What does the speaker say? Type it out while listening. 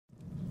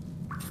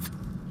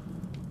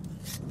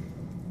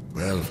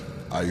Well,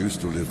 I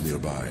used to live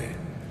nearby.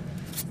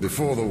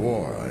 Before the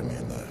war,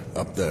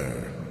 up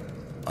there.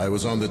 I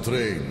was on the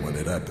train when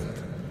it happened.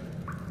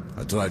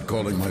 I tried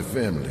calling my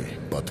family,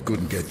 but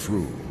couldn't get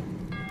through.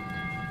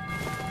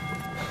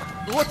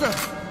 What the?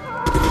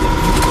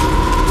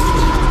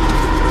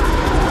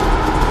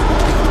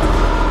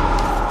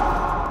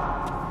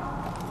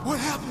 What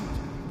happened?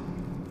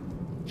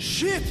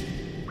 Shit!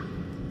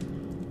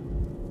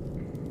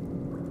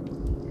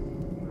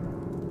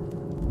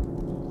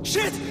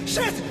 Shit!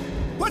 Shit!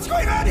 What's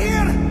going on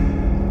here?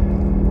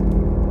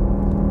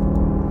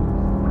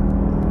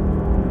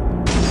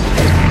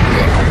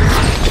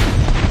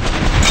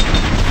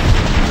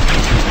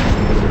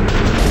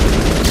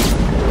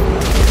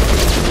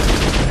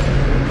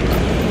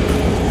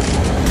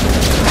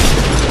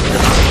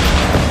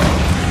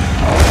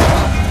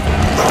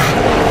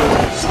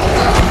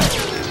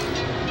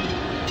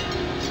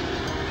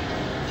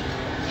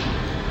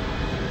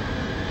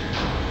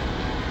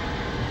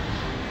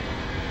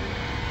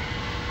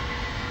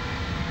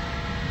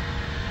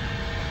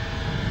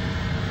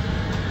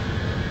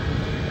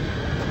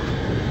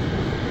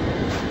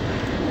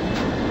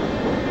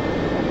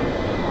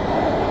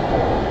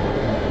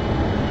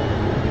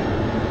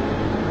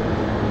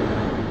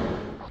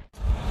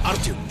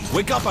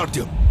 Wake up,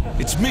 Artyom!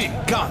 It's me,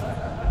 Khan!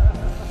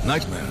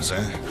 Nightmares,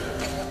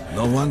 eh?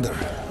 No wonder,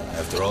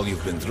 after all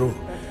you've been through.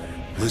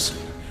 Listen,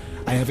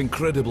 I have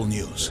incredible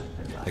news.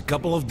 A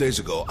couple of days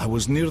ago, I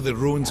was near the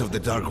ruins of the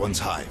Dark One's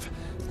hive,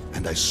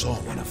 and I saw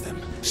one of them,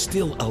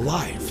 still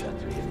alive.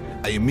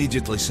 I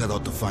immediately set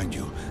out to find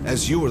you,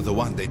 as you were the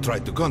one they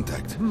tried to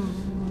contact,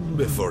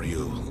 before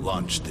you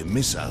launched the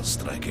missile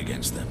strike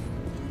against them.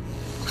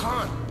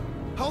 Khan,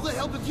 how the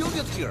hell did you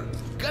get here?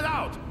 Get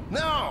out,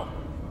 now!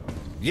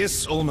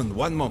 Yes, Ullman,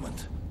 one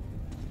moment.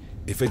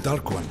 If a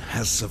Dark One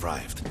has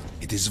survived,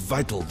 it is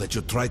vital that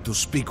you try to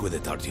speak with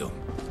it, Artyom.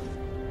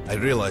 I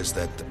realize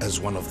that, as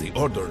one of the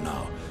Order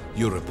now,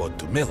 you report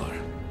to Miller.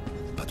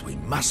 But we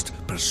must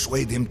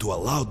persuade him to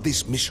allow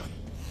this mission.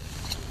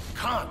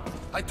 Khan,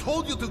 I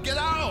told you to get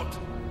out!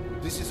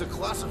 This is a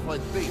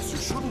classified base. You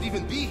shouldn't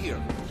even be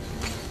here.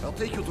 I'll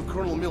take you to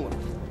Colonel Miller.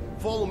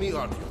 Follow me,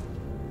 Artyom.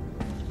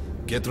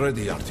 Get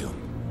ready, Artyom.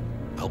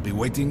 I'll be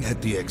waiting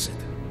at the exit.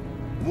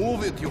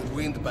 Move it, you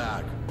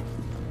windbag.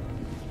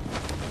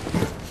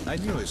 I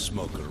knew a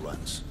smoker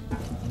once.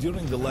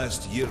 During the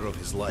last year of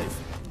his life,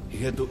 he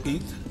had to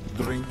eat,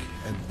 drink,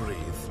 and breathe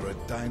through a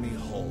tiny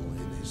hole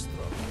in his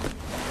throat.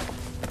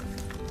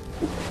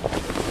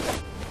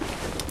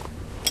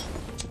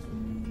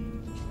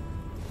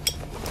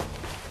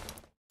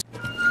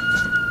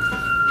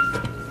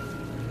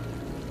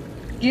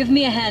 Give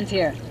me a hand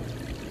here.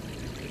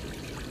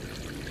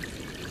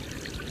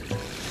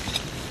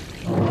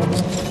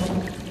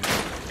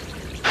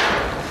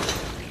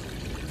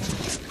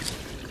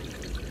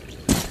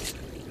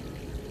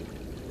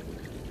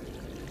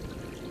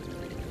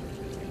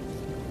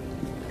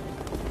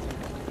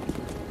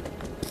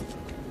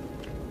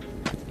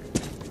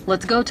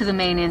 Let's go to the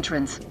main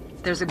entrance.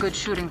 There's a good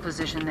shooting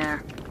position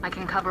there. I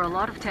can cover a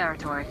lot of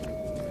territory.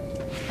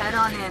 Head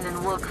on in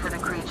and look for the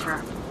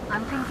creature.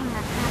 I'm thinking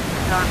that since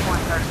the Dark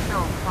Ones are so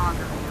fond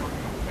of you,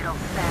 it'll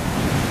sense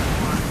you,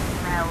 or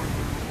smell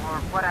you, or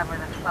whatever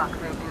the fuck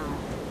they do,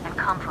 and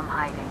come from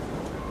hiding.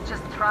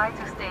 Just try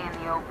to stay in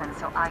the open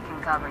so I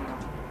can cover you.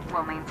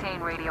 We'll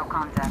maintain radio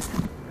contact.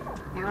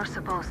 You're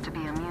supposed to be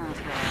immune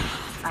to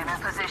it. I'm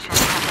in position to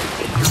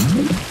see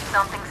you.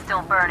 Something's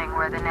still burning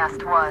where the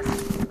nest was.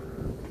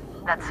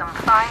 That's some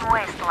fine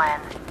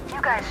wasteland.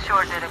 You guys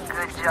sure did a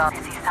good job.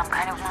 I see some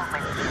kind of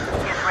movement.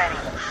 Get ready.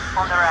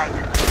 On the right.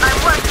 I'm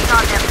working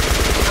on them.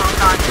 Those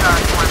aren't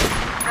Dark Ones.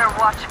 They're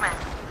watchmen.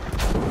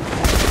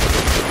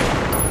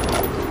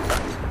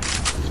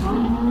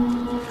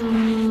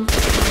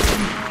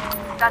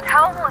 That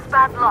howl was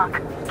bad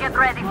luck. Get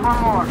ready for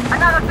more.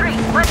 Another 3.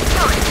 Let's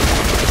do it.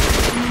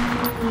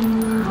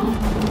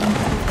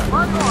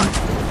 One more.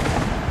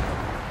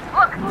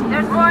 Look,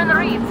 there's more in the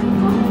reeds.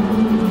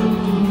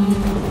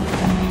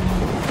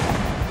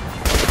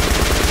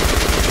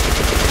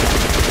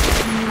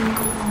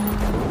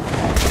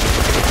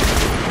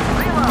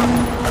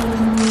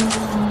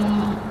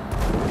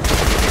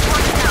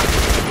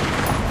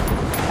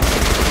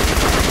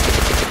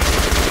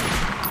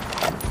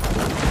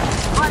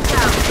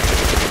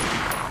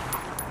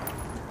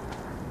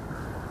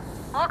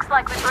 Looks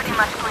like we pretty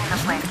much cleaned the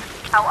place.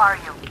 How are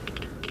you?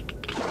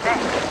 Hey,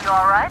 you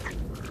alright?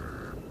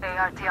 Hey,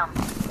 Artyom.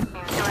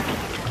 You're doing a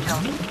decent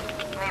job.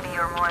 Maybe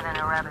you're more than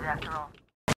a rabbit after all.